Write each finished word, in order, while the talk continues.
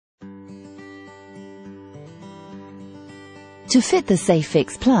To fit the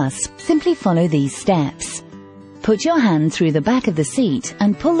SAFEFIX Plus, simply follow these steps. Put your hand through the back of the seat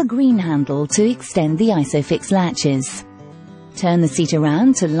and pull the green handle to extend the ISOFIX latches. Turn the seat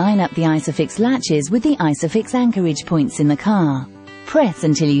around to line up the ISOFIX latches with the ISOFIX anchorage points in the car. Press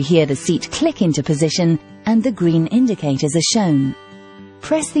until you hear the seat click into position and the green indicators are shown.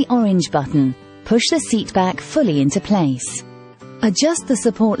 Press the orange button. Push the seat back fully into place. Adjust the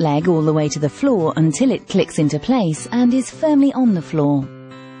support leg all the way to the floor until it clicks into place and is firmly on the floor.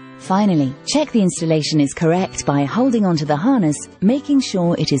 Finally, check the installation is correct by holding onto the harness, making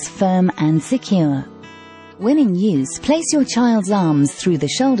sure it is firm and secure. When in use, place your child's arms through the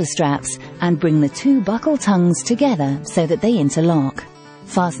shoulder straps and bring the two buckle tongues together so that they interlock.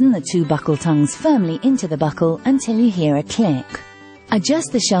 Fasten the two buckle tongues firmly into the buckle until you hear a click.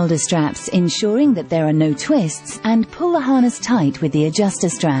 Adjust the shoulder straps, ensuring that there are no twists, and pull the harness tight with the adjuster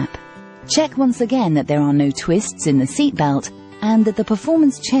strap. Check once again that there are no twists in the seat belt and that the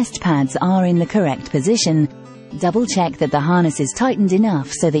performance chest pads are in the correct position. Double check that the harness is tightened enough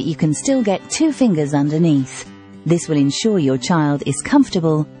so that you can still get 2 fingers underneath. This will ensure your child is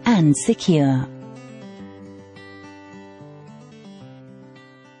comfortable and secure.